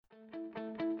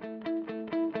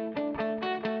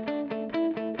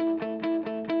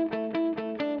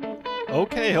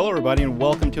Okay, hello everybody, and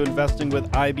welcome to Investing with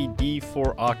IBD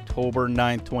for October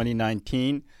 9th,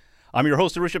 2019. I'm your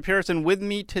host, Arusha Pierce, and with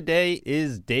me today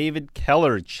is David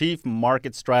Keller, Chief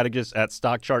Market Strategist at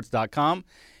StockCharts.com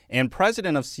and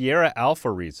President of Sierra Alpha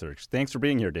Research. Thanks for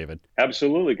being here, David.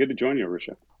 Absolutely. Good to join you,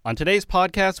 Arusha. On today's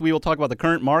podcast, we will talk about the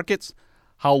current markets,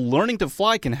 how learning to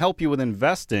fly can help you with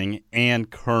investing,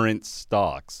 and current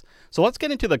stocks. So let's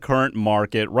get into the current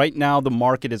market. Right now, the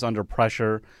market is under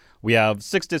pressure. We have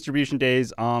 6 distribution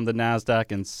days on the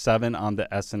NASDAQ and 7 on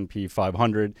the S&P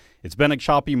 500. It's been a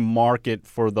choppy market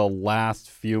for the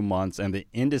last few months, and the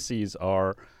indices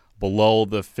are below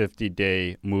the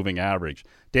 50-day moving average.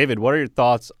 David, what are your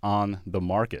thoughts on the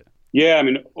market? Yeah, I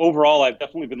mean, overall, I've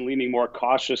definitely been leaning more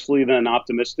cautiously than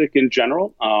optimistic in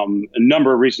general. A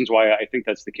number of reasons why I think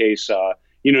that's the case.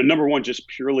 Number one, just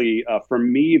purely for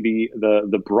me,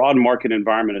 the broad market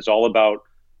environment is all about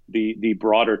the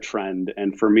broader trend.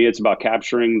 And for me, it's about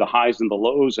capturing the highs and the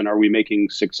lows. And are we making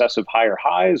successive higher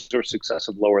highs or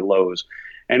successive lower lows?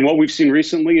 And what we've seen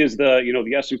recently is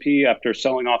the S&P, after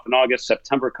selling off in August,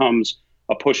 September comes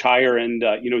a push higher and,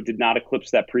 did not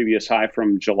eclipse that previous high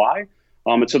from July.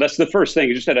 And so that's the first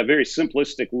thing. Just at a very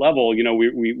simplistic level,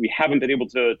 we haven't been able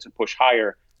to push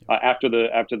higher after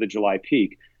the July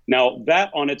peak. Now,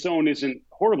 that on its own isn't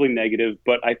horribly negative,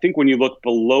 but I think when you look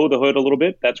below the hood a little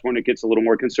bit, that's when it gets a little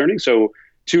more concerning. So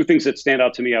 2 things that stand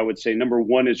out to me, I would say. Number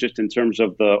one is just in terms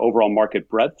of the overall market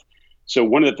breadth. So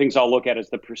one of the things I'll look at is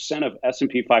the percent of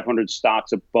S&P 500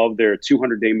 stocks above their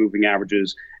 200-day moving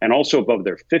averages and also above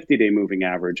their 50-day moving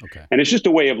average. Okay. And it's just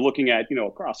a way of looking at,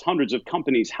 across hundreds of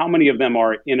companies, how many of them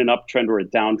are in an uptrend or a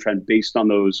downtrend based on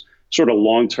those sort of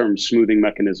long-term smoothing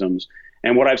mechanisms.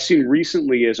 And what I've seen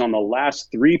recently is on the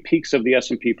last 3 peaks of the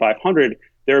S&P 500,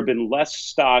 there have been less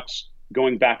stocks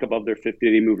going back above their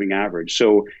 50-day moving average.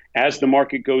 So as the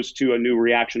market goes to a new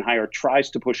reaction higher,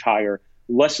 tries to push higher,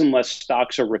 less and less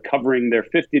stocks are recovering their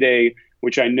 50-day,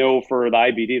 which I know for the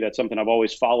IBD, that's something I've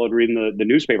always followed reading the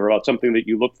newspaper about. Something that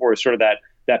you look for is sort of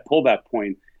that pullback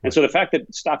point. And so the fact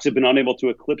that stocks have been unable to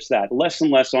eclipse that, less and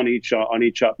less on each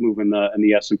up move in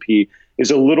the S&P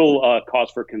is a little cause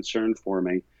for concern for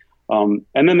me.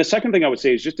 And then the second thing I would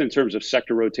say is just in terms of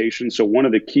sector rotation. So one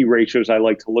of the key ratios I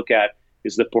like to look at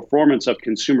is the performance of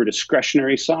consumer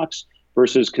discretionary stocks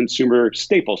versus consumer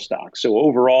staple stocks. So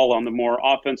overall, on the more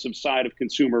offensive side of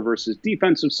consumer versus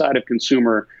defensive side of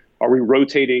consumer, are we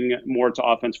rotating more to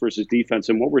offense versus defense?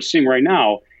 And what we're seeing right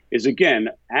now is, again,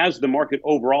 as the market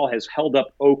overall has held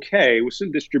up okay with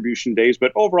some distribution days,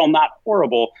 but overall not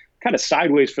horrible, kind of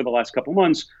sideways for the last couple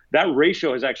months, that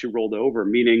ratio has actually rolled over,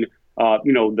 meaning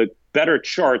the better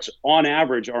charts on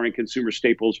average are in consumer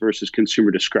staples versus consumer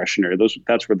discretionary.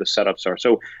 That's where the setups are.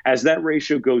 So as that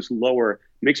ratio goes lower,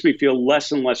 makes me feel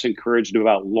less and less encouraged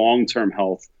about long-term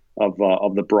health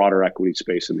of the broader equity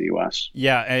space in the U.S.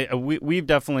 Yeah, we've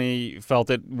definitely felt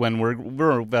it when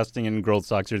we're investing in growth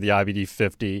stocks or the IBD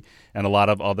 50 and a lot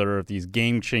of other of these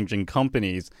game-changing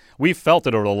companies. We've felt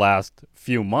it over the last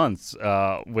few months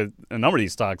with a number of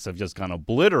these stocks have just kind of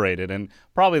obliterated. And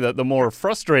probably the more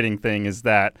frustrating thing is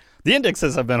that the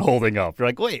indexes have been holding up. You're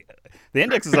like, wait, the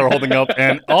indexes are holding up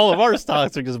and all of our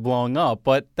stocks are just blowing up.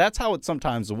 But that's how it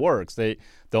sometimes works.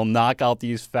 They'll knock out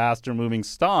these faster-moving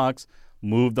stocks,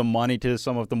 move the money to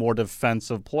some of the more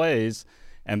defensive plays,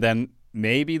 and then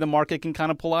maybe the market can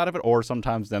kind of pull out of it, or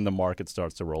sometimes then the market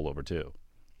starts to roll over too.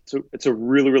 So it's a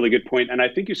really, really good point. And I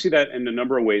think you see that in a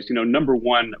number of ways. Number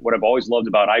one, what I've always loved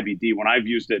about IBD when I've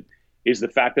used it is the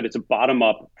fact that it's a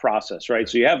bottom-up process, right?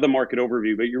 So you have the market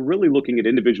overview, but you're really looking at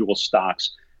individual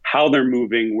stocks, how they're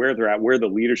moving, where they're at, where the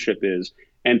leadership is.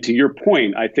 And to your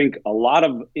point, I think a lot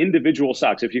of individual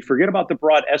stocks, if you forget about the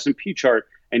broad S&P chart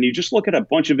and you just look at a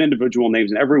bunch of individual names,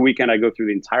 and every weekend I go through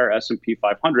the entire S&P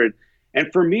 500,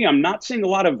 and for me, I'm not seeing a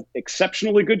lot of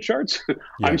exceptionally good charts. Yeah.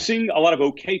 I'm seeing a lot of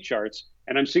okay charts,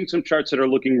 and I'm seeing some charts that are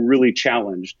looking really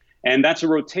challenged. And that's a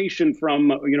rotation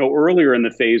from, earlier in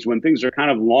the phase when things are kind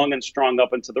of long and strong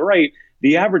up and to the right.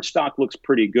 The average stock looks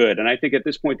pretty good. And I think at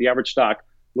this point, the average stock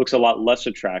looks a lot less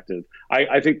attractive.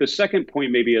 I think the second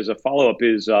point maybe as a follow-up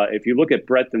is if you look at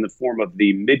breadth in the form of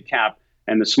the mid-cap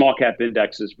and the small-cap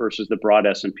indexes versus the broad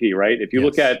S&P, right? If you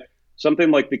look at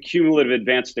something like the cumulative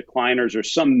advanced decliners or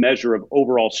some measure of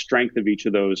overall strength of each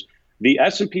of those, the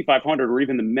S&P 500 or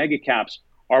even the mega caps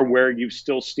are where you've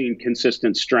still seen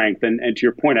consistent strength. And to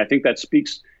your point, I think that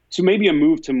speaks to maybe a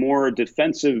move to more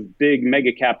defensive, big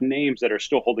mega cap names that are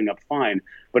still holding up fine.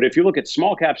 But if you look at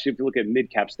small caps, if you look at mid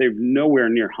caps, they've nowhere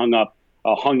near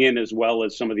hung in as well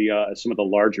as some of the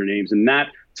larger names. And that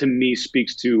to me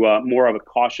speaks to more of a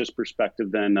cautious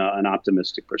perspective than an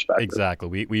optimistic perspective.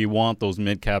 Exactly. We want those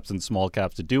mid caps and small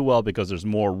caps to do well because there's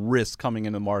more risk coming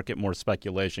in the market, more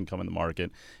speculation coming in the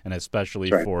market, and especially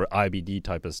for IBD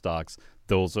type of stocks,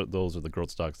 those are the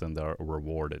growth stocks that are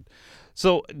rewarded.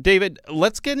 So, David,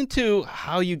 let's get into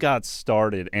how you got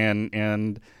started.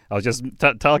 And I was just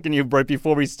talking to you right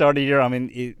before we started here. I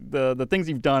mean, the things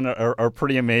you've done are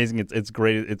pretty amazing. It's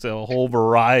great. It's a whole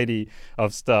variety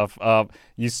of stuff.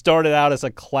 You started out as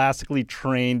a classically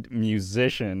trained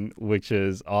musician, which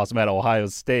is awesome, at Ohio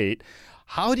State.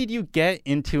 How did you get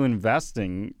into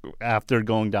investing after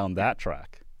going down that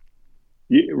track?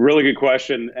 Really good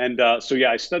question. And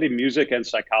I studied music and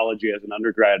psychology as an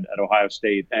undergrad at Ohio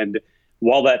State. And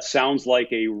while that sounds like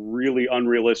a really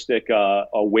unrealistic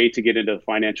a way to get into the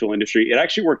financial industry, it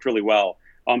actually worked really well.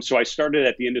 So I started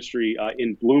at the industry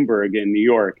in Bloomberg in New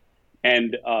York.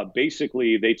 And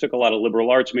basically, they took a lot of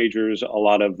liberal arts majors, a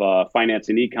lot of finance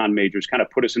and econ majors, kind of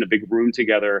put us in a big room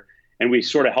together. And we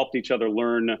sort of helped each other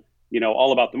learn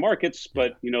all about the markets,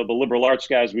 but, the liberal arts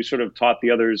guys, we sort of taught the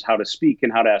others how to speak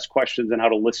and how to ask questions and how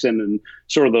to listen and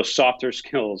sort of those softer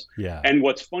skills. Yeah. And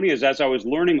what's funny is as I was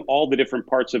learning all the different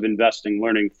parts of investing,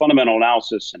 learning fundamental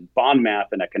analysis and bond math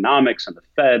and economics and the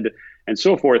Fed and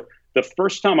so forth, the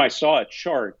first time I saw a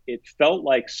chart, it felt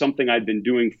like something I'd been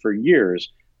doing for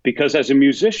years. Because as a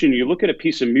musician, you look at a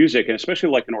piece of music, and especially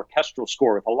like an orchestral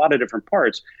score with a lot of different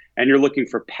parts, and you're looking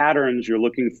for patterns, you're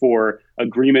looking for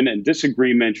agreement and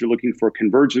disagreement, you're looking for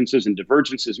convergences and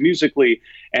divergences musically,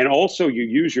 and also you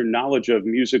use your knowledge of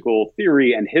musical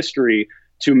theory and history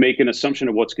to make an assumption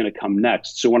of what's going to come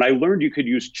next. So when I learned you could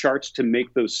use charts to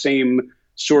make those same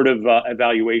sort of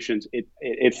evaluations,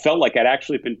 it felt like I'd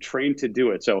actually been trained to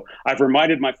do it. So I've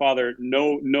reminded my father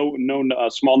no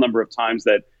small number of times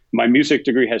that my music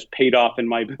degree has paid off in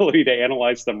my ability to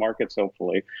analyze the markets,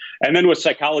 hopefully. And then with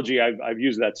psychology, I've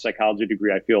used that psychology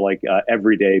degree, I feel like,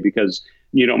 every day because,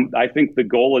 I think the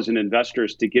goal as an investor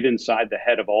is to get inside the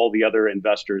head of all the other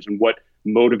investors and what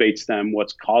motivates them,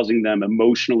 what's causing them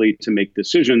emotionally to make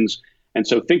decisions. And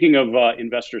so thinking of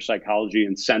investor psychology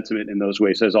and sentiment in those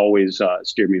ways has always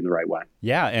steered me in the right way.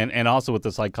 Yeah, and also with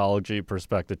the psychology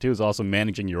perspective, too, is also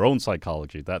managing your own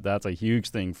psychology. That's a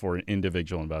huge thing for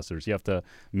individual investors. You have to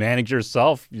manage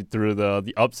yourself through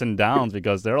the ups and downs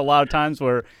because there are a lot of times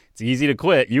where it's easy to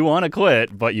quit. You want to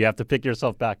quit, but you have to pick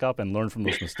yourself back up and learn from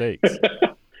those mistakes.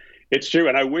 It's true.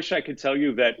 And I wish I could tell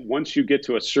you that once you get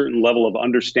to a certain level of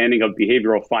understanding of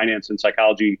behavioral finance and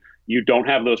psychology, you don't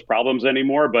have those problems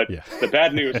anymore. But The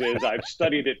bad news is I've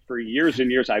studied it for years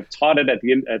and years. I've taught it at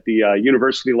the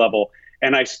university level,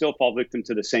 and I still fall victim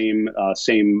to the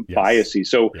same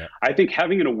biases. So I think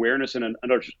having an awareness and an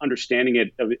understanding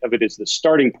of it is the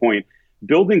starting point.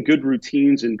 Building good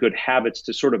routines and good habits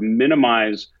to sort of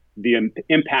minimize the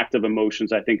impact of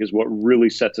emotions, I think, is what really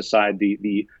sets aside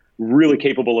the really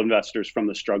capable investors from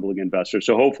the struggling investors.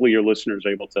 So hopefully your listeners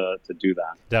are able to do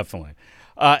that. Definitely.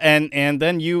 And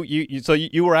then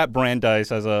you were at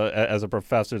Brandeis as a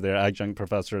professor there, adjunct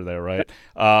professor there, right?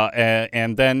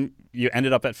 And then you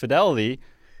ended up at Fidelity,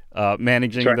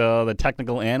 managing the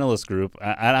technical analyst group.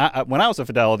 And when I was at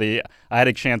Fidelity, I had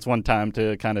a chance one time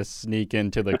to kind of sneak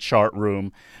into the chart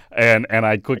room, and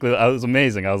I was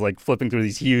amazing. I was like flipping through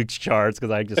these huge charts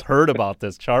because I just heard about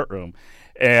this chart room.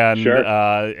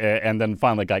 And then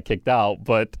finally got kicked out.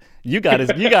 But you got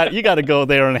to go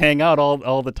there and hang out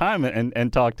all the time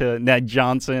and talk to Ned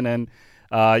Johnson and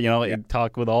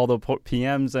talk with all the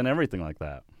PMs and everything like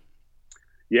that.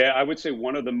 Yeah, I would say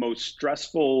one of the most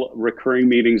stressful recurring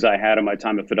meetings I had in my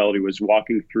time at Fidelity was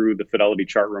walking through the Fidelity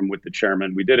chart room with the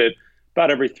chairman. We did it about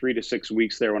every 3 to 6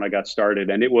 weeks there when I got started,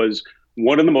 and it was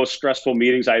one of the most stressful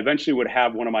meetings. I eventually would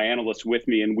have one of my analysts with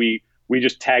me, and we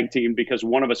just tag teamed because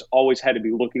one of us always had to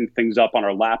be looking things up on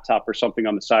our laptop or something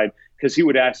on the side because he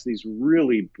would ask these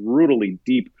really brutally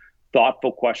deep,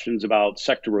 thoughtful questions about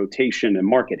sector rotation and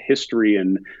market history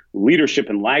and leadership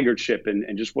and laggardship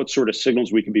and just what sort of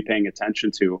signals we can be paying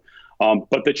attention to.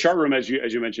 But the chart room, as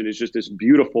you mentioned, is just this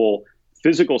beautiful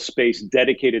physical space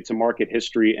dedicated to market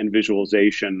history and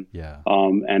visualization.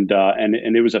 And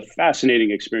it was a fascinating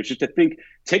experience just to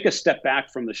take a step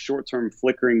back from the short-term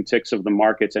flickering ticks of the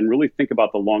markets and really think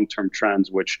about the long-term trends,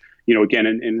 which, again,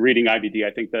 in reading IBD, I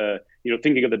think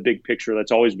thinking of the big picture,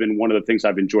 that's always been one of the things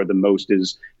I've enjoyed the most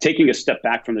is taking a step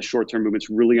back from the short-term movements,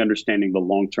 really understanding the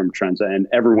long-term trends. And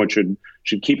everyone should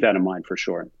keep that in mind for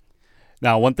sure.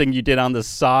 Now, one thing you did on the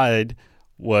side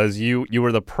was you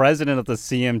were the president of the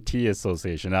CMT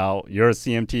Association. Now, you're a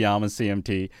CMT, I'm a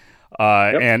CMT.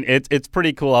 And it's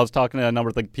pretty cool. I was talking to a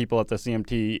number of people at the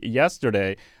CMT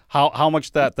yesterday. how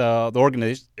much that the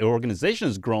organization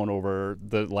has grown over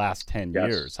the last 10 Yes.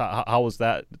 years. How was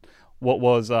that?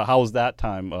 How was that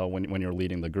time when you're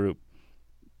leading the group?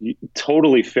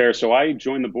 Totally fair. So I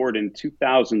joined the board in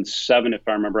 2007, if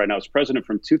I remember right. And I was president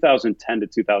from 2010 to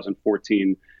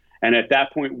 2014. And at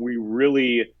that point, we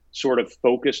really sort of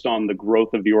focused on the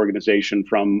growth of the organization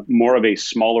from more of a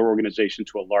smaller organization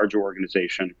to a larger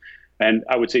organization. And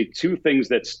I would say two things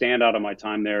that stand out of my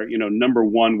time there. Number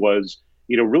one was,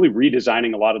 really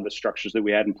redesigning a lot of the structures that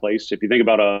we had in place. If you think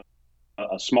about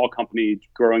a small company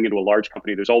growing into a large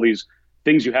company, there's all these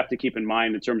things you have to keep in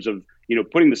mind in terms of,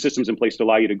 putting the systems in place to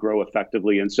allow you to grow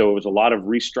effectively. And so it was a lot of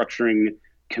restructuring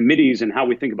committees and how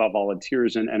we think about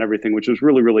volunteers and everything, which was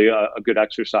really, really a good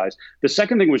exercise. The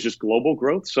second thing was just global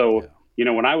growth. So,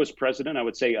 when I was president, I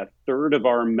would say a third of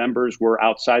our members were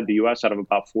outside the U.S. out of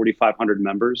about 4,500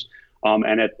 members.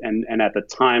 And at the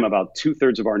time, about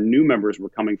 2/3 of our new members were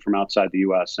coming from outside the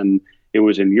U.S. And it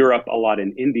was in Europe, a lot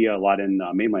in India, a lot in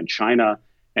mainland China.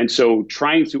 And so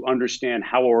trying to understand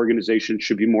how our organization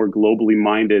should be more globally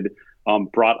minded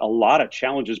brought a lot of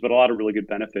challenges, but a lot of really good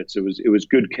benefits. It was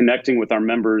good connecting with our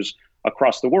members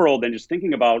across the world and just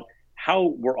thinking about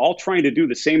how we're all trying to do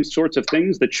the same sorts of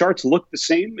things. The charts look the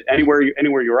same anywhere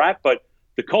you're at, but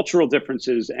the cultural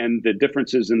differences and the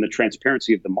differences in the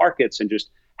transparency of the markets and just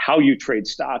how you trade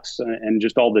stocks and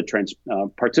just all the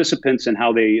participants and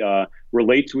how they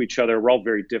relate to each other, we're all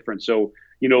very different. So,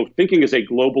 thinking as a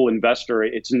global investor,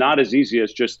 it's not as easy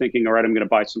as just thinking, all right, I'm going to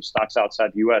buy some stocks outside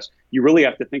the U.S. You really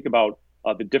have to think about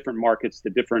the different markets,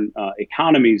 the different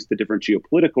economies, the different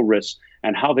geopolitical risks,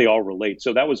 and how they all relate.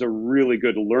 So that was a really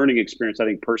good learning experience, I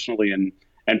think, personally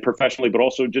and professionally, but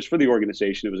also just for the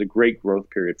organization. It was a great growth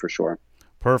period for sure.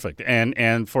 Perfect.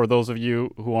 And for those of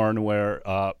you who aren't aware,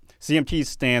 CMT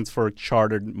stands for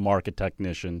Chartered Market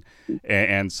Technician.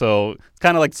 And so it's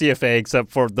kind of like CFA,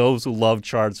 except for those who love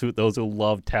charts, those who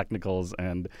love technicals.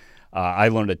 And I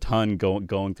learned a ton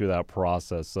going through that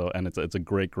process. So, and it's a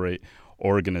great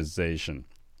organization.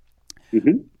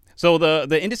 Mm-hmm. So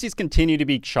the indices continue to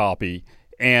be choppy.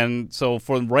 And so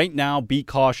for right now, be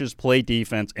cautious, play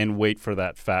defense, and wait for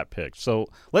that fat pitch. So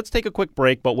let's take a quick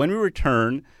break. But when we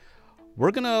return,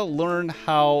 we're going to learn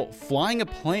how flying a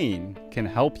plane can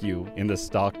help you in the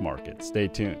stock market. Stay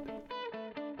tuned.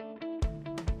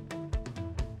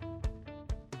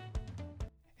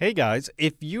 Hey guys,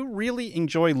 if you really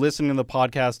enjoy listening to the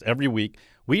podcast every week,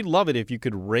 we'd love it if you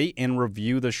could rate and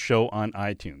review the show on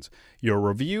iTunes. Your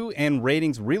review and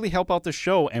ratings really help out the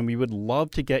show, and we would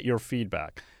love to get your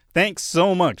feedback. Thanks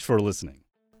so much for listening.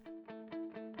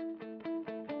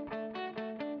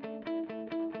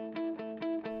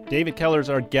 David Keller is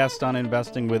our guest on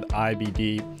Investing with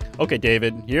IBD. Okay,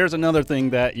 David, here's another thing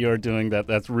that you're doing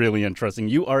that's really interesting.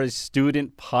 You are a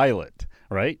student pilot,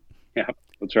 right? Yeah,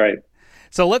 that's right.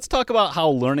 So let's talk about how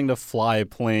learning to fly a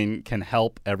plane can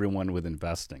help everyone with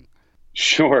investing.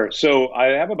 Sure. So I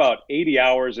have about 80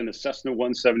 hours in a Cessna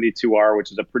 172R,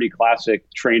 which is a pretty classic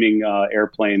training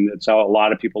airplane. That's how a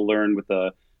lot of people learn with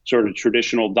the sort of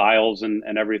traditional dials and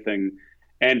everything.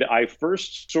 And I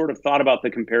first sort of thought about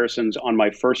the comparisons on my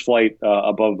first flight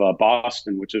above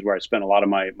Boston, which is where I spent a lot of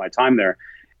my time there.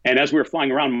 And as we were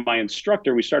flying around, my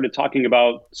instructor, we started talking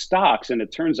about stocks. And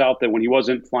it turns out that when he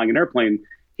wasn't flying an airplane,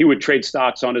 he would trade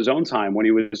stocks on his own time when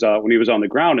he was on the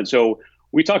ground. And so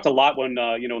we talked a lot when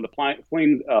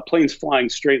the plane's flying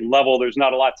straight and level. There's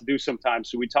not a lot to do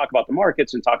sometimes. So we talk about the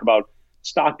markets and talk about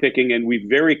stock picking. And we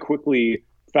very quickly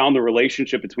found the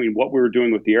relationship between what we were doing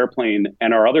with the airplane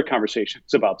and our other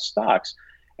conversations about stocks.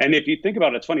 And if you think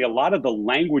about it, it's funny, a lot of the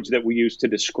language that we use to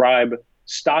describe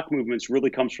stock movements really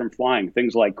comes from flying.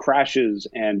 Things like crashes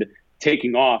and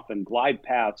taking off and glide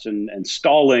paths and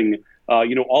stalling.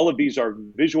 All of these are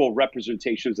visual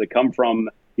representations that come from,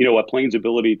 a plane's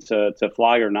ability to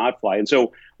fly or not fly. And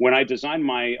so when I designed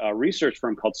my research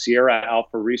firm called Sierra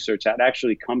Alpha Research, that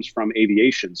actually comes from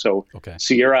aviation. So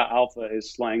Sierra Alpha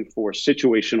is slang for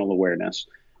situational awareness.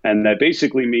 And that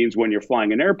basically means when you're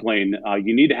flying an airplane,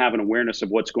 you need to have an awareness of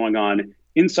what's going on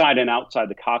inside and outside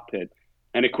the cockpit.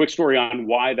 And a quick story on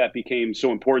why that became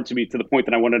so important to me, to the point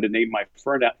that I wanted to name my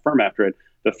firm after it.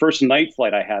 The first night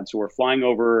flight I had, so we're flying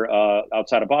over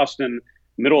outside of Boston,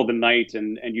 middle of the night,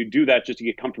 and you do that just to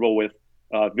get comfortable with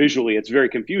visually. It's very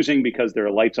confusing because there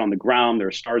are lights on the ground, there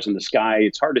are stars in the sky,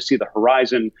 it's hard to see the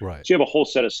horizon. Right. So you have a whole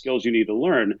set of skills you need to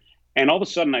learn. And all of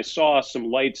a sudden I saw some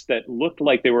lights that looked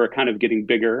like they were kind of getting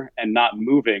bigger and not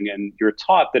moving. And you're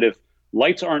taught that if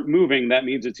lights aren't moving, that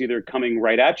means it's either coming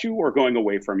right at you or going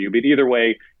away from you. But either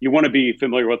way, you want to be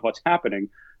familiar with what's happening.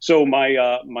 So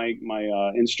my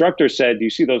instructor said, "Do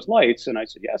you see those lights?" And I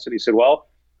said, "Yes." And he said, "Well,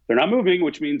 they're not moving,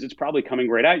 which means it's probably coming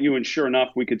right at you. And sure enough,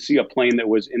 we could see a plane that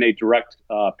was in a direct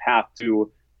path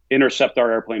to intercept our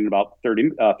airplane in about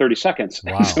 30 seconds.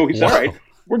 Wow. So we said, Wow. all right,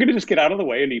 we're going to just get out of the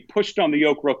way. And he pushed on the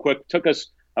yoke real quick, took us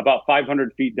about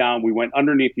 500 feet down. We went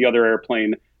underneath the other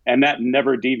airplane, and that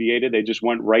never deviated. They just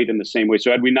went right in the same way. So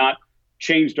had we not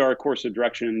changed our course of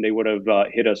direction, they would have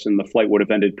hit us and the flight would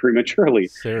have ended prematurely.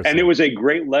 Seriously. And it was a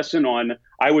great lesson on,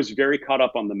 I was very caught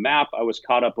up on the map. I was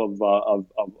caught up of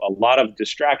a lot of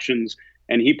distractions.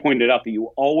 And he pointed out that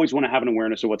you always want to have an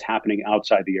awareness of what's happening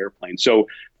outside the airplane. So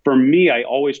for me, I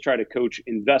always try to coach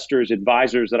investors,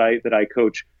 advisors that I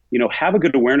coach, have a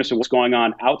good awareness of what's going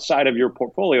on outside of your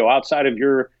portfolio, outside of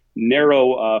your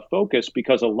narrow focus,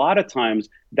 because a lot of times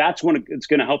that's when it's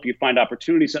going to help you find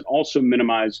opportunities and also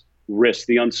minimize risk,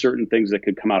 the uncertain things that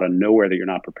could come out of nowhere that you're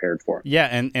not prepared for. Yeah,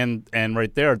 and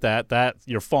right there, that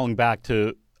you're falling back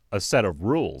to a set of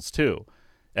rules too.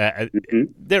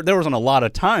 There wasn't a lot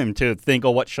of time to think,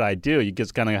 oh, what should I do? You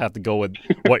just kind of have to go with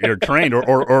what you're trained,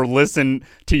 or listen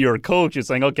to your coach. You're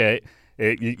saying, okay,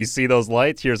 you see those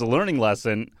lights? Here's a learning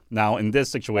lesson. Now, in this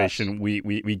situation, yes,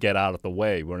 we get out of the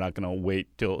way. We're not going to wait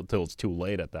till it's too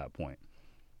late at that point.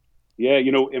 Yeah,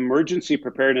 emergency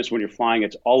preparedness when you're flying,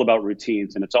 it's all about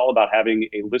routines, and it's all about having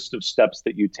a list of steps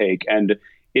that you take. And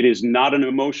it is not an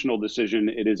emotional decision.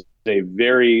 It is a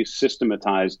very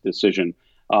systematized decision.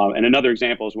 And another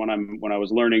example is when I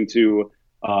was learning to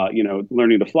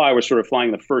fly, I was sort of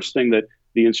flying. The first thing that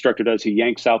the instructor does, he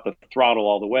yanks out the throttle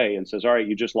all the way and says, all right,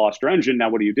 you just lost your engine. Now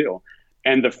what do you do?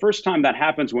 And the first time that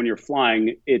happens when you're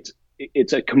flying, it's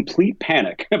a complete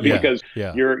panic because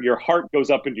your heart goes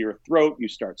up into your throat. You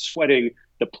start sweating.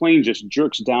 The plane just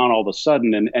jerks down all of a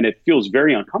sudden, and it feels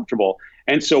very uncomfortable.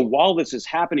 And so while this is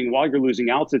happening, while you're losing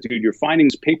altitude, you're finding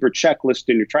this paper checklist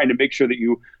and you're trying to make sure that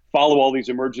you follow all these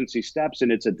emergency steps,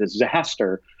 and it's a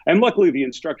disaster. And luckily the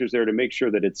instructor's there to make sure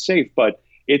that it's safe, but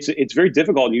it's very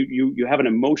difficult. You have an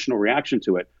emotional reaction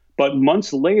to it. But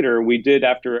months later, we did,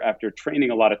 after training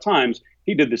a lot of times,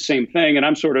 he did the same thing. And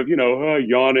I'm sort of,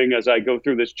 yawning as I go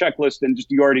through this checklist, and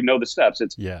just, you already know the steps.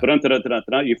 It's,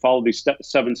 you follow these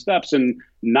 7 steps, and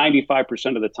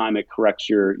 95% of the time it corrects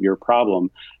your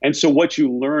problem. And so what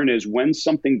you learn is when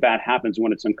something bad happens,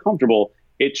 when it's uncomfortable,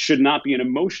 it should not be an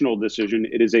emotional decision.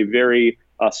 It is a very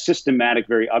systematic,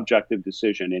 very objective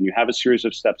decision. And you have a series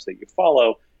of steps that you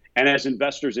follow. And as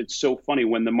investors, it's so funny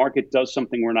when the market does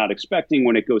something we're not expecting,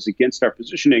 when it goes against our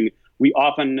positioning, we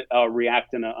often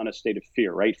react on a state of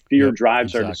fear, right? Fear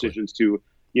drives our decisions to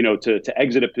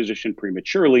exit a position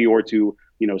prematurely, or to,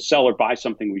 sell or buy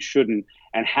something we shouldn't.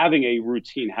 And having a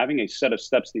routine, having a set of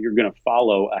steps that you're going to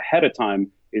follow ahead of time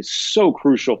is so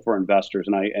crucial for investors.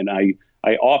 And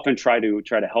I often try to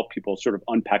help people sort of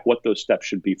unpack what those steps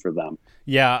should be for them.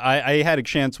 Yeah, I had a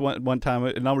chance one time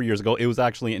a number of years ago. It was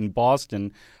actually in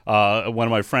Boston. One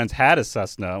of my friends had a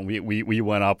Cessna. We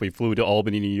went up. We flew to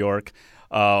Albany, New York,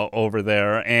 over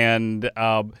there, and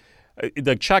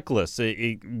the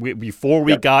checklist. Before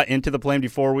we got into the plane,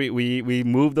 before we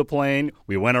moved the plane,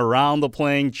 we went around the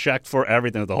plane, checked for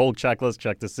everything. The whole checklist,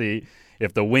 checked to see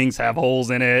if the wings have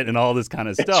holes in it and all this kind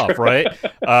of stuff, right?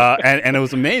 And it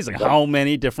was amazing how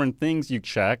many different things you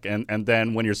check. And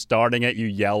then when you're starting it, you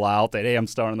yell out that, hey, I'm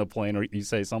starting the plane, or you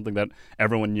say something that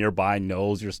everyone nearby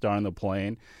knows you're starting the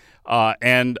plane.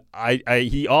 And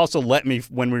he also let me,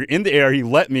 when we were in the air, he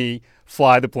let me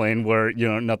fly the plane where,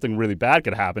 nothing really bad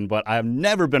could happen. But I've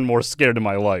never been more scared in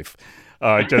my life.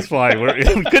 Just flying. We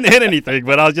couldn't hit anything,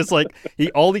 but I was just like,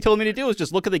 all he told me to do was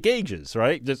just look at the gauges,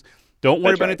 right? Just don't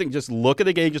worry about anything. Just look at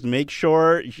the gauges, make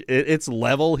sure it's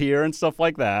level here and stuff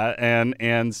like that.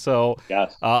 And so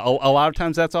a lot of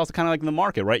times that's also kind of like in the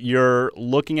market, right? You're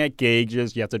looking at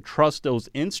gauges. You have to trust those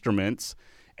instruments.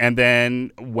 And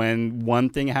then when one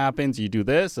thing happens, you do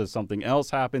this. If something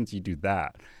else happens, you do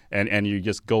that. And you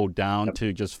just go down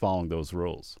to just following those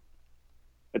rules.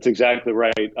 That's exactly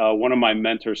right. One of my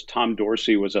mentors, Tom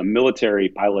Dorsey, was a military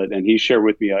pilot, and he shared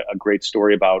with me a great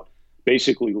story about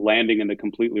basically landing in the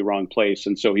completely wrong place.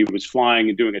 And so he was flying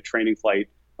and doing a training flight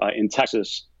in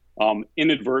Texas,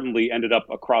 inadvertently ended up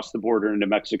across the border into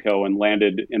Mexico and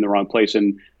landed in the wrong place,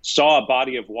 and saw a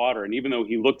body of water. And even though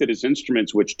he looked at his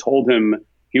instruments, which told him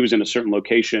he was in a certain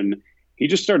location, he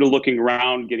just started looking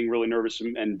around, getting really nervous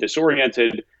and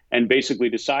disoriented, and basically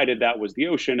decided that was the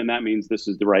ocean, and that means this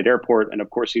is the right airport. And of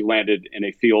course, he landed in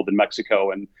a field in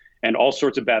Mexico, and all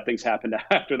sorts of bad things happened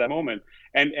after that moment.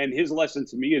 And his lesson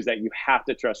to me is that you have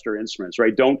to trust your instruments,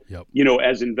 right?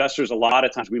 As investors, a lot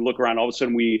of times we look around, all of a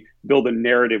sudden we build a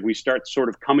narrative. We start sort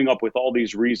of coming up with all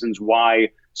these reasons why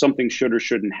something should or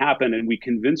shouldn't happen, and we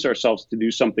convince ourselves to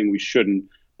do something we shouldn't.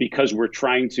 because we're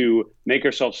trying to make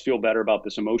ourselves feel better about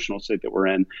this emotional state that we're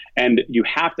in. And you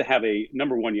have to have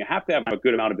number one, you have to have a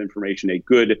good amount of information, a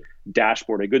good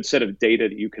dashboard, a good set of data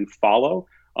that you can follow.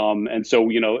 And so,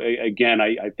 again,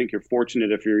 I think you're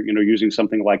fortunate if you're, using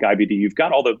something like IBD. You've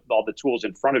got all the tools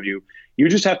in front of you. You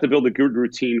just have to build a good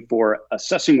routine for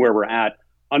assessing where we're at,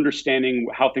 understanding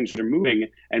how things are moving,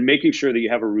 and making sure that you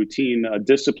have a routine, a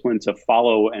discipline to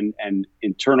follow and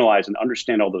internalize and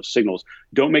understand all those signals.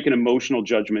 Don't make an emotional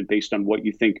judgment based on what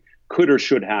you think could or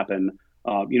should happen.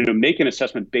 Make an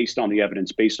assessment based on the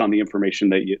evidence, based on the information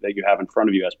that you have in front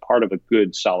of you as part of a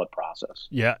good, solid process.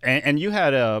 Yeah, and you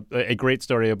had a great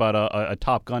story about a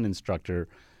Top Gun instructor.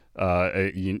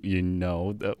 Why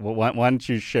don't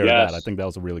you share that? I think that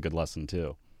was a really good lesson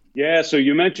too. Yeah, so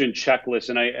you mentioned checklists,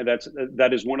 and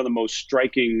that is one of the most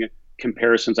striking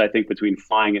comparisons, I think, between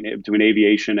flying and between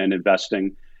aviation and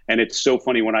investing. And it's so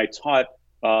funny, when I taught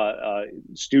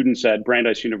students at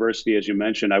Brandeis University, as you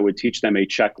mentioned, I would teach them a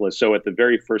checklist. So at the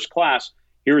very first class,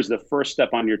 here is the first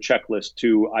step on your checklist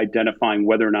to identifying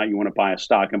whether or not you want to buy a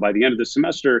stock. And by the end of the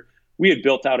semester, we had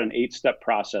built out an 8-step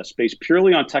process based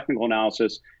purely on technical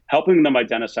analysis, helping them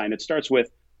identify. And it starts with,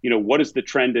 what is the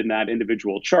trend in that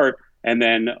individual chart? And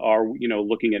then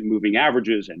looking at moving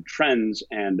averages and trends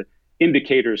and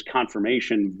indicators,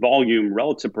 confirmation, volume,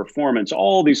 relative performance,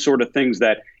 all these sort of things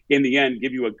that in the end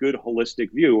give you a good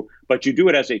holistic view, but you do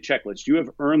it as a checklist. You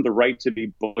have earned the right to be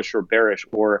bullish or bearish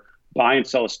or buy and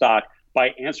sell a stock by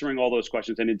answering all those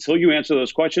questions. And until you answer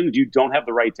those questions, you don't have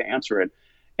the right to answer it.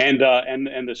 And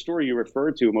the story you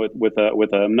referred to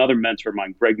with another mentor of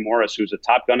mine, Greg Morris, who's a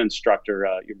Top Gun instructor,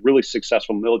 a really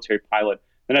successful military pilot,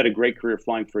 and had a great career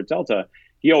flying for Delta.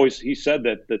 He said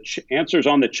that the answers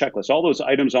on the checklist, all those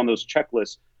items on those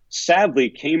checklists, sadly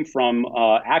came from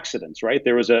accidents, right?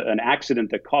 There was an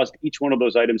accident that caused each one of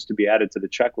those items to be added to the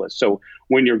checklist. So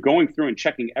when you're going through and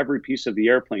checking every piece of the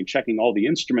airplane, checking all the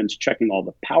instruments, checking all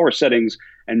the power settings,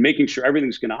 and making sure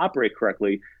everything's going to operate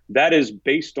correctly, that is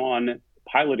based on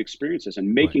pilot experiences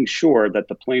and making sure that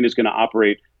the plane is going to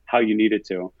operate how you need it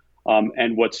to.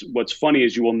 And what's funny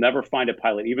is you will never find a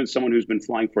pilot, even someone who's been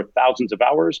flying for thousands of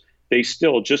hours, they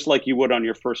still, just like you would on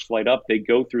your first flight up, they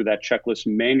go through that checklist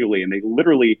manually, and they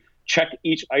literally check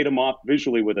each item off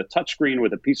visually with a touchscreen,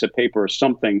 with a piece of paper or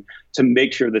something, to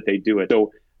make sure that they do it.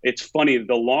 So it's funny,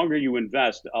 the longer you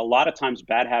invest, a lot of times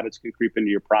bad habits can creep into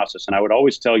your process. And I would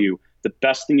always tell you, the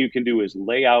best thing you can do is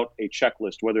lay out a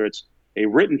checklist, whether it's a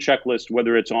written checklist,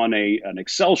 whether it's on an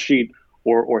Excel sheet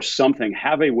or something.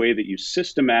 Have a way that you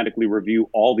systematically review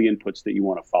all the inputs that you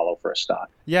want to follow for a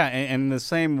stock. Yeah, and in the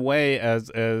same way as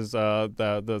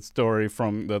the story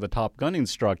from the Top Gun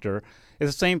instructor,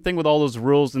 it's the same thing with all those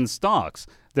rules in stocks.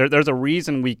 There's a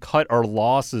reason we cut our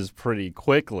losses pretty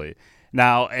quickly.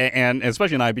 Now, and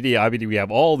especially in IBD, we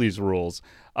have all these rules.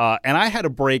 And I had to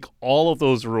break all of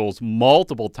those rules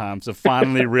multiple times to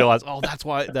finally realize, that's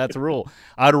why that's a rule.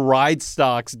 I'd ride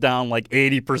stocks down like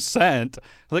 80%.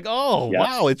 Like,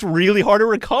 wow, it's really hard to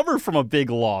recover from a big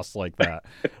loss like that,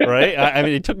 right? I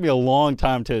mean, it took me a long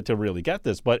time to really get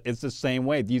this, but it's the same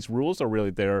way. These rules are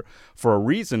really there for a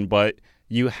reason, but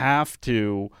you have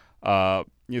to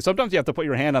sometimes you have to put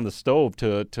your hand on the stove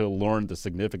to learn the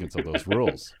significance of those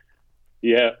rules.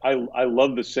 Yeah, I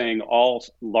love the saying, all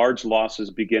large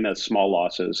losses begin as small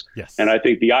losses. Yes. And I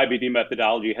think the IBD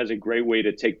methodology has a great way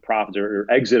to take profits or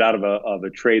exit out of a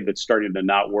trade that's starting to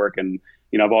not work. And,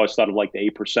 I've always thought of like the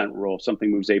 8% rule. If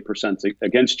something moves 8%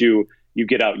 against you, you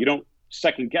get out. You don't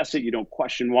second guess it. You don't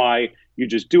question why. You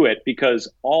just do it, because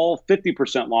all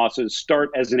 50% losses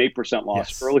start as an 8%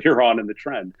 loss earlier on in the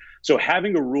trend. So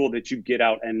having a rule that you get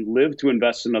out and live to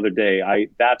invest another day,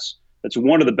 that's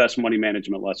one of the best money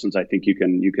management lessons I think you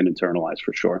can internalize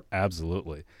for sure.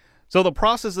 Absolutely. So the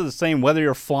process is the same whether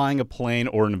you're flying a plane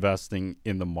or investing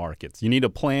in the markets. You need a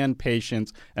plan,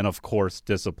 patience, and of course,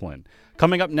 discipline.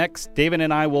 Coming up next, David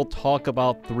and I will talk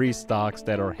about 3 stocks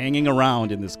that are hanging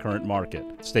around in this current market.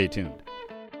 Stay tuned.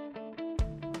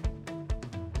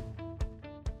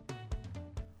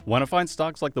 Want to find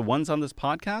stocks like the ones on this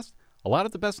podcast? A lot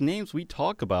of the best names we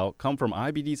talk about come from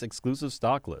IBD's exclusive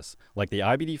stock lists, like the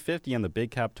IBD 50 and the Big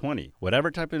Cap 20.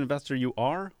 Whatever type of investor you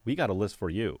are, we got a list for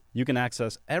you. You can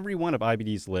access every one of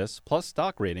IBD's lists, plus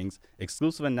stock ratings,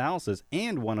 exclusive analysis,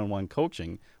 and one-on-one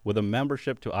coaching with a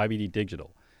membership to IBD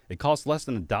Digital. It costs less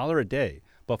than $1 a day,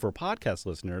 but for podcast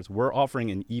listeners, we're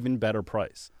offering an even better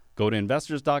price. Go to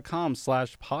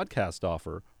investors.com/podcast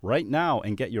offer right now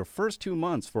and get your first 2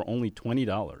 months for only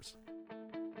 $20.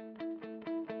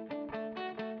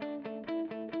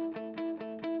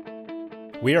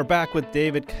 We are back with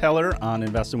David Keller on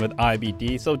Investing with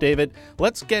IBD. So, David,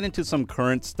 let's get into some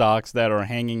current stocks that are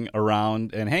hanging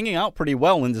around and hanging out pretty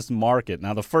well in this market.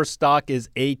 Now, the first stock is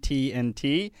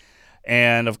AT&T.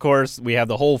 And, of course, we have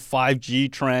the whole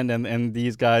 5G trend, and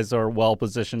these guys are well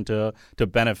positioned to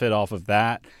benefit off of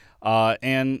that.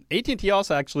 And AT&T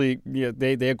also actually,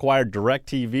 they acquired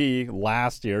DirecTV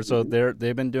last year, so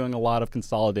they've been doing a lot of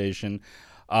consolidation.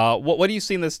 What do you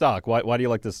see in this stock? Why do you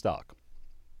like this stock?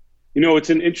 It's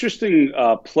an interesting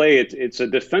play. It's a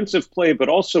defensive play, but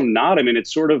also not. I mean,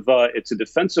 it's sort of it's a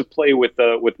defensive play with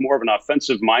more of an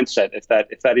offensive mindset, if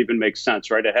that even makes sense,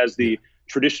 right? It has the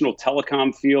traditional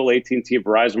telecom feel. AT&T and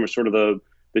Verizon were sort of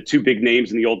the two big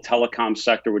names in the old telecom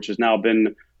sector, which has now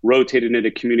been rotated into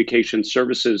communication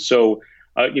services. So,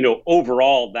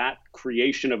 overall, that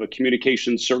creation of a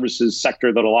communication services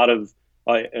sector that a lot of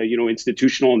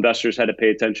institutional investors had to pay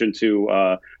attention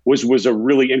to was a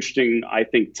really interesting, I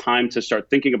think, time to start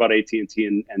thinking about AT&T.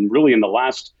 And really in the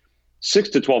last 6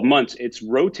 to 12 months, it's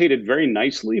rotated very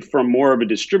nicely from more of a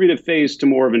distributive phase to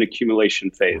more of an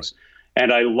accumulation phase. Right.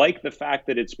 And I like the fact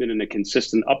that it's been in a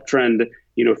consistent uptrend.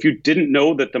 If you didn't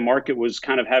know that the market was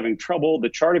kind of having trouble, the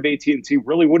chart of AT&T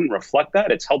really wouldn't reflect that.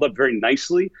 It's held up very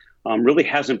nicely, really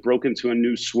hasn't broken to a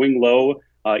new swing low,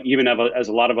 even as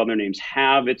a lot of other names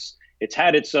have. It's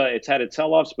had its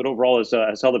sell-offs, but overall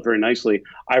has held up very nicely.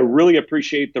 I really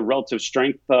appreciate the relative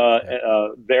strength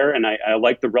there, and I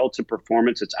like the relative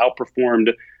performance. It's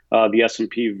outperformed the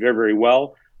S&P very, very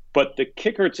well. But the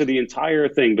kicker to the entire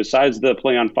thing, besides the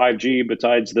play on 5G,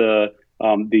 besides the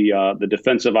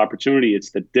defensive opportunity,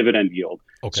 it's the dividend yield.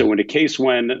 Okay. So in a case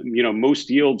when most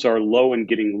yields are low and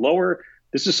getting lower,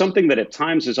 this is something that at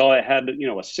times has all had, a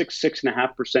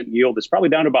 6.5% yield. It's probably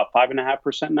down to about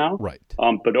 5.5% now. Right.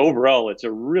 But overall, it's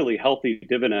a really healthy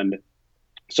dividend.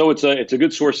 So it's a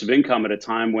good source of income at a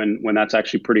time when that's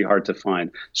actually pretty hard to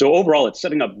find. So overall, it's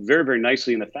setting up very, very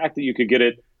nicely. And the fact that you could get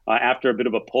it after a bit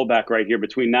of a pullback right here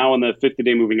between now and the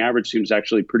 50-day moving average seems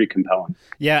actually pretty compelling.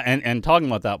 Yeah, and talking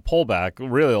about that pullback,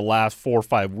 really the last 4 or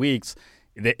 5 weeks,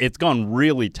 it's gone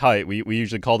really tight. We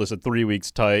usually call this a 3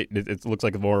 weeks tight. It looks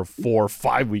like more 4 or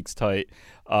 5 weeks tight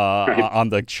on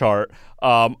the chart.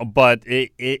 But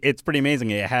it's pretty amazing.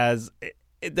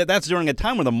 That's during a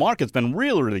time when the market's been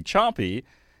really, really choppy,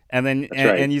 and then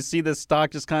and you see the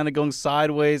stock just kind of going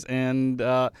sideways, and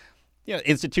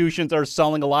institutions are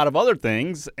selling a lot of other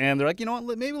things, and they're like,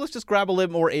 maybe let's just grab a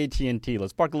little more AT&T.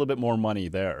 Let's park a little bit more money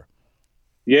there.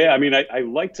 Yeah, I mean, I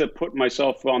like to put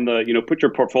myself on put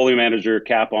your portfolio manager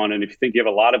cap on. And if you think you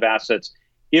have a lot of assets,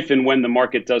 if and when the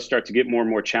market does start to get more and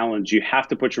more challenged, you have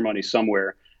to put your money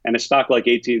somewhere. And a stock like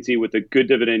AT&T with a good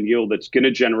dividend yield that's going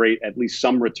to generate at least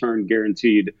some return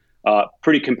guaranteed,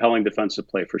 pretty compelling defensive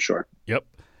play for sure. Yep.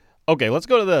 Okay, let's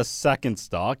go to the second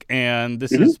stock. And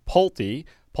this is Pulte.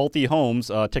 Pulte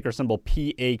Homes, ticker symbol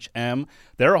PHM.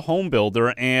 They're a home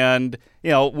builder, and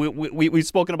we've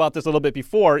spoken about this a little bit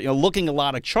before. Looking at a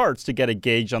lot of charts to get a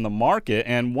gauge on the market.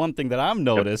 And one thing that I've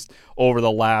noticed over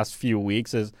the last few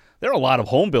weeks is there are a lot of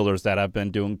home builders that have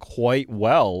been doing quite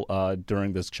well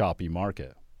during this choppy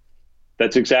market.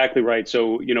 That's exactly right.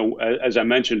 So, as I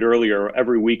mentioned earlier,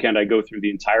 every weekend I go through the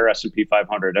entire S&P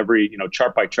 500, every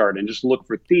chart by chart, and just look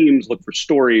for themes, look for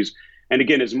stories. And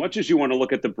again, as much as you want to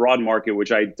look at the broad market,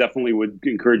 which I definitely would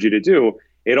encourage you to do,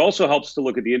 it also helps to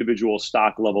look at the individual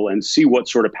stock level and see what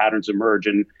sort of patterns emerge.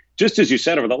 And just as you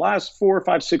said, over the last 4,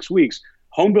 5, 6 weeks,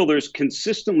 home builders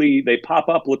consistently, they pop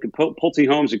up. Look at Pulte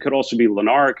Homes. It could also be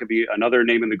Lennar. It could be another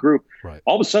name in the group. Right.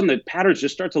 All of a sudden, the patterns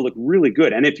just start to look really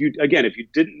good. And if you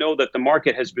didn't know that the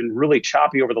market has been really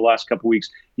choppy over the last couple of weeks,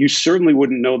 you certainly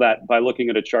wouldn't know that by looking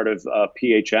at a chart of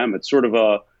PHM. It's sort of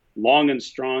a long and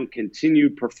strong,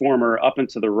 continued performer up and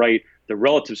to the right. The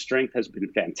relative strength has been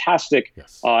fantastic.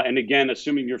 Yes. And again,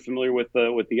 assuming you're familiar with the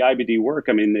IBD work,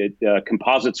 I mean, the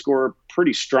composite score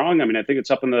pretty strong. I mean, I think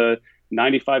it's up in the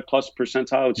 95 plus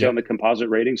percentile, I would say, on the composite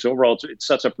rating. So overall, it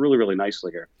sets up really, really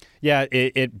nicely here. Yeah,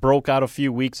 it broke out a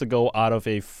few weeks ago out of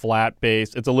a flat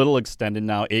base. It's a little extended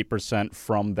now, 8%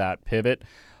 from that pivot.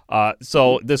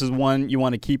 So this is one you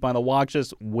want to keep on the watch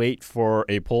list, wait for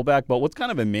a pullback. But what's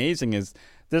kind of amazing is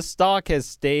this stock has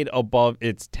stayed above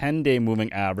its 10-day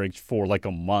moving average for like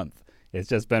a month. It's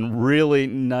just been really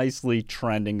nicely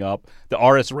trending up. The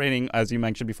RS rating, as you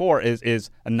mentioned before, is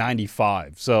a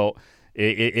 95. So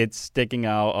it's sticking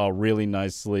out really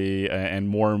nicely, and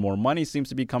more money seems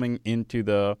to be coming into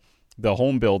the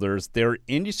home builders. Their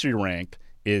industry rank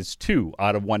is 2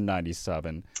 out of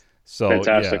 197. So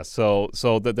fantastic. Yeah,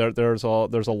 so there's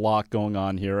a lot going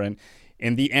on here, and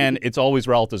in the end, it's always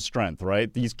relative strength,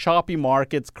 right? These choppy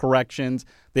markets, corrections,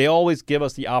 they always give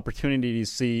us the opportunity to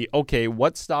see, okay,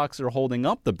 what stocks are holding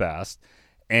up the best.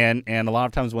 And a lot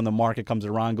of times when the market comes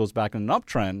around, goes back in an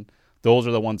uptrend, those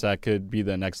are the ones that could be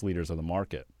the next leaders of the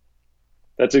market.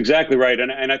 That's exactly right.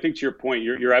 And I think to your point,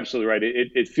 you're absolutely right.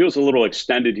 It feels a little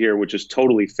extended here, which is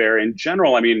totally fair. In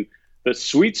general, I mean, the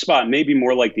sweet spot may be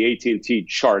more like the AT&T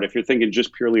chart. If you're thinking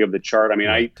just purely of the chart, I mean,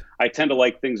 right. I tend to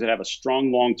like things that have a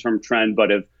strong long-term trend, but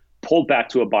have pulled back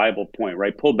to a viable point,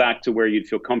 right? Pulled back to where you'd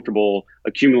feel comfortable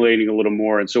accumulating a little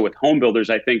more. And so with home builders,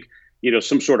 I think,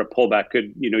 some sort of pullback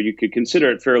could, you could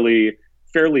consider it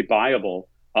fairly viable.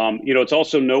 It's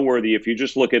also noteworthy if you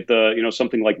just look at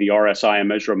something like the RSI, a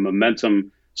measure of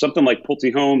momentum. Something like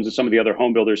Pulte Homes and some of the other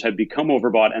home builders had become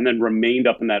overbought and then remained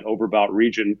up in that overbought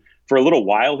region for a little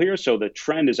while here. So the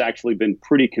trend has actually been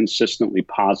pretty consistently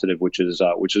positive, which is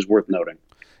worth noting.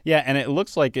 Yeah, and it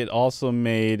looks like it also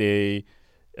made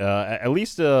at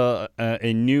least a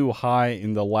new high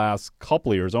in the last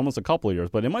couple of years, almost a couple of years.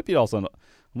 But it might be also, I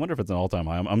wonder if it's an all-time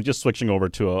high. I'm just switching over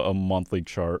to a monthly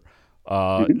chart.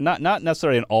 Not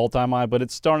necessarily an all-time high, but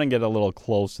it's starting to get a little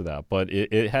close to that. But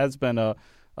it has been a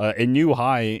new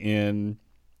high in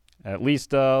at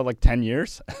least like 10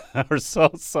 years or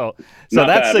so. So that's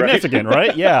bad, significant,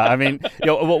 right? Yeah. I mean,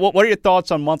 what are your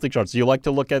thoughts on monthly charts? Do you like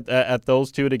to look at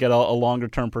those two to get a longer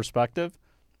term perspective?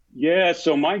 Yeah.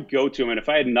 So my go-to, and if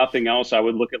I had nothing else, I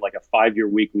would look at like a 5-year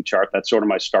weekly chart. That's sort of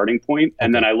my starting point.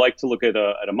 And then I like to look at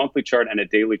a monthly chart and a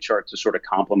daily chart to sort of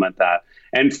complement that.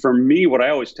 And for me, what I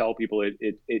always tell people,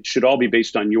 it should all be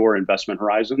based on your investment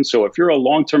horizon. So if you're a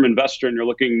long-term investor and you're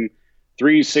looking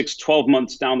 3, 6, 12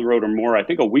 months down the road or more, I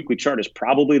think a weekly chart is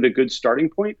probably the good starting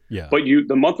point. Yeah. But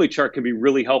the monthly chart can be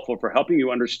really helpful for helping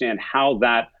you understand how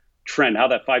that trend, how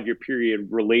that 5-year period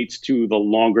relates to the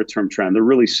longer term trend, the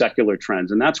really secular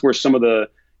trends. And that's where some of the,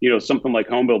 something like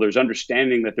home builders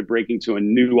understanding that they're breaking to a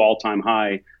new all-time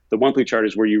high, the monthly chart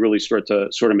is where you really start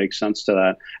to sort of make sense to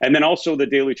that. And then also the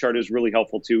daily chart is really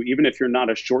helpful too, even if you're not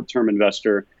a short-term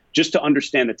investor. Just to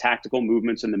understand the tactical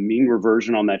movements and the mean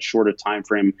reversion on that shorter time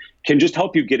frame can just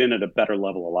help you get in at a better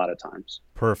level a lot of times.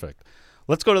 Perfect.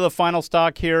 Let's go to the final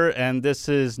stock here, and this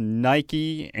is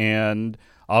Nike. And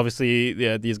obviously,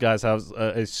 these guys have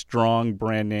a strong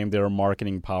brand name. They're a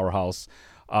marketing powerhouse.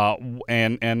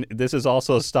 And this is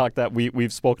also a stock that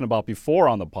we've spoken about before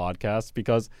on the podcast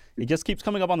because it just keeps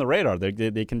coming up on the radar.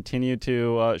 They continue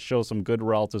to show some good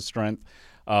relative strength.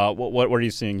 What are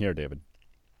you seeing here, David?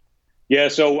 Yeah,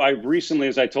 so I recently,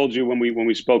 as I told you when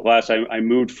we spoke last, I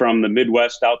moved from the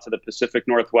Midwest out to the Pacific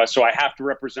Northwest. So I have to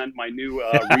represent my new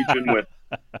region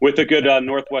with a good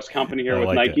Northwest company here with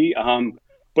like Nike.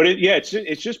 But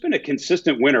it's just been a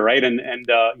consistent winner, right? And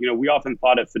we often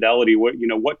thought at Fidelity,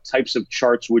 what types of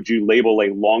charts would you label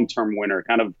a long-term winner?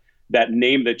 Kind of that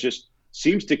name that just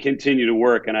seems to continue to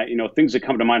work. And things that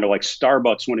come to mind are like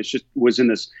Starbucks when it just was in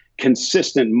this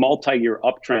consistent multi-year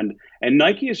uptrend. And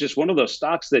Nike is just one of those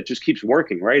stocks that just keeps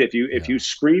working, right? If you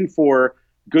screen for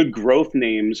good growth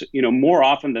names, more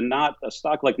often than not, a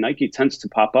stock like Nike tends to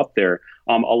pop up there.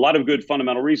 A lot of good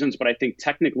fundamental reasons, but I think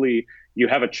technically you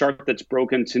have a chart that's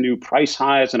broken to new price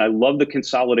highs. And I love the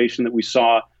consolidation that we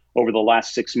saw over the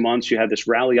last 6 months. You had this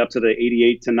rally up to the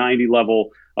 88 to 90 level,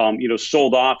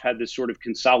 sold off, had this sort of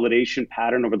consolidation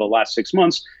pattern over the last 6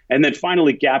 months, and then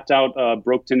finally gapped out,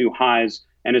 broke to new highs,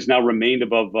 and has now remained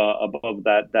above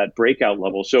that breakout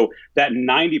level. So that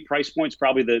 90 price point is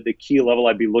probably the key level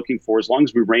I'd be looking for. As long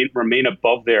as we remain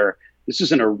above there, this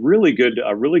is in a really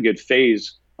good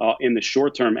phase in the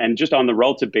short term. And just on the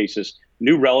relative basis,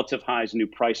 new relative highs, new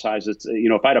price highs. It's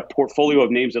if I had a portfolio of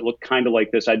names that look kind of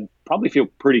like this, I'd probably feel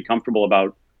pretty comfortable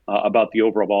about the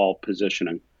overall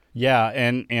positioning. Yeah,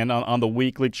 and on the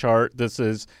weekly chart, this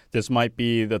might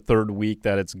be the third week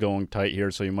that it's going tight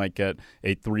here, so you might get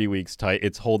a 3 weeks tight.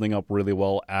 It's holding up really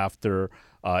well after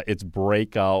its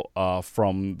breakout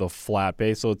from the flat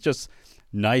base, so it's just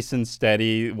nice and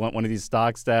steady. One of these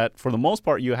stocks that, for the most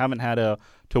part, you haven't had to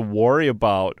worry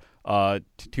about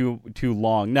too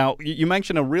long. Now, you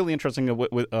mentioned a really interesting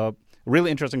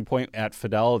point at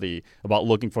Fidelity about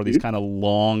looking for these kind of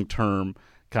long-term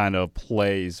kind of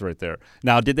plays right there.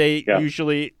 Now, did they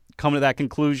usually come to that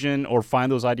conclusion or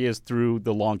find those ideas through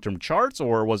the long-term charts,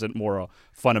 or was it more a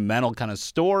fundamental kind of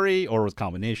story, or was a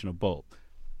combination of both?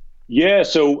 Yeah,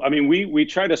 so I mean, we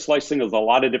try to slice things a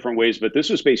lot of different ways, but this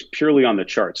was based purely on the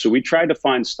chart. So we tried to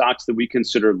find stocks that we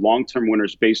considered long-term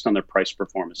winners based on their price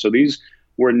performance. So these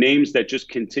were names that just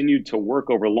continued to work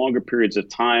over longer periods of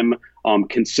time,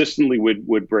 consistently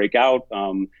would break out.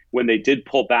 When they did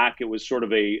pull back, it was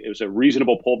a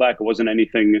reasonable pullback. It wasn't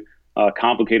anything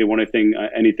complicated, want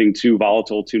anything too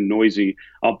volatile, too noisy.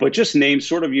 But just names,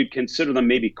 sort of, you'd consider them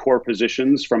maybe core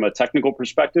positions from a technical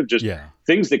perspective, just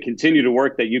things that continue to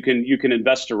work that you can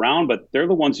invest around, but they're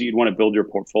the ones that you'd want to build your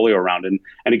portfolio around. And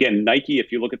again, Nike,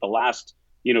 if you look at the last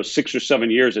 6 or 7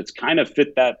 years, it's kind of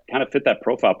fit that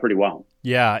profile pretty well.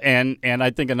 Yeah, and I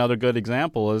think another good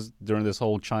example is during this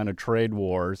whole China trade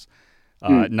wars.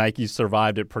 Nike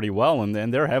survived it pretty well,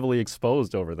 and they're heavily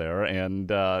exposed over there.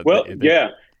 And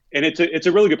and it's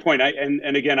a really good point.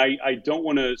 And again, I don't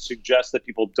want to suggest that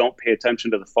people don't pay attention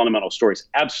to the fundamental stories.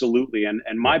 Absolutely. And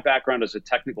my background as a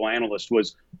technical analyst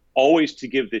was always to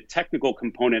give the technical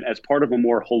component as part of a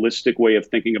more holistic way of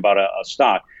thinking about a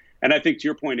stock. And I think to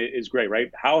your point, it is great,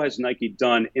 right? How has Nike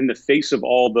done in the face of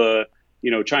all the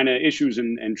China issues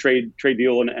and trade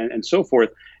deal and so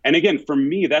forth? And again, for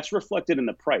me, that's reflected in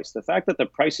the price. The fact that the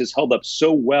price has held up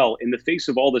so well in the face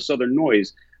of all this other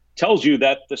noise tells you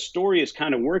that the story is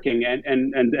kind of working,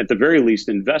 and at the very least,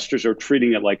 investors are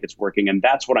treating it like it's working. And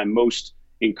that's what I'm most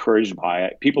encouraged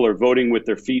by. People are voting with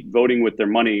their feet, voting with their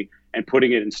money, and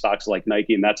putting it in stocks like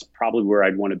Nike. And that's probably where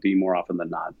I'd want to be more often than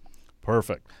not.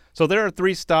 Perfect. So there are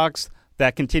 3 stocks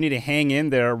that continue to hang in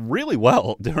there really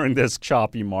well during this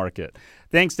choppy market.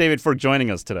 Thanks, David, for joining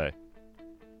us today.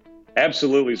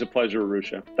 Absolutely. It's a pleasure,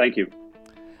 Arusha. Thank you.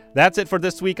 That's it for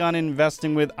this week on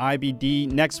Investing with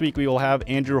IBD. Next week, we will have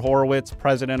Andrew Horowitz,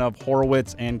 president of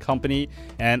Horowitz & Company,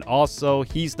 and also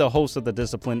he's the host of the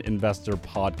Disciplined Investor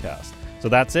podcast. So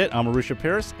that's it. I'm Arusha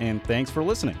Pierce, and thanks for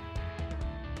listening.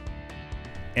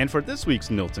 And for this week's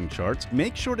Notes and Charts,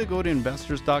 make sure to go to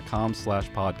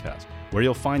investors.com/podcast, where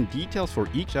you'll find details for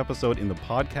each episode in the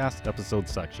podcast episode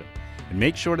section. And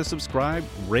make sure to subscribe,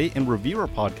 rate, and review our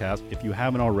podcast if you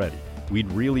haven't already.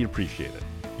 We'd really appreciate it.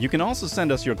 You can also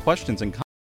send us your questions and comments.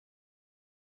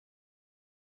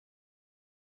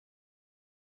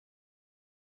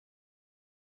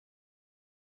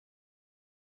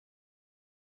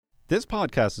 This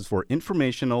podcast is for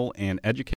informational and educational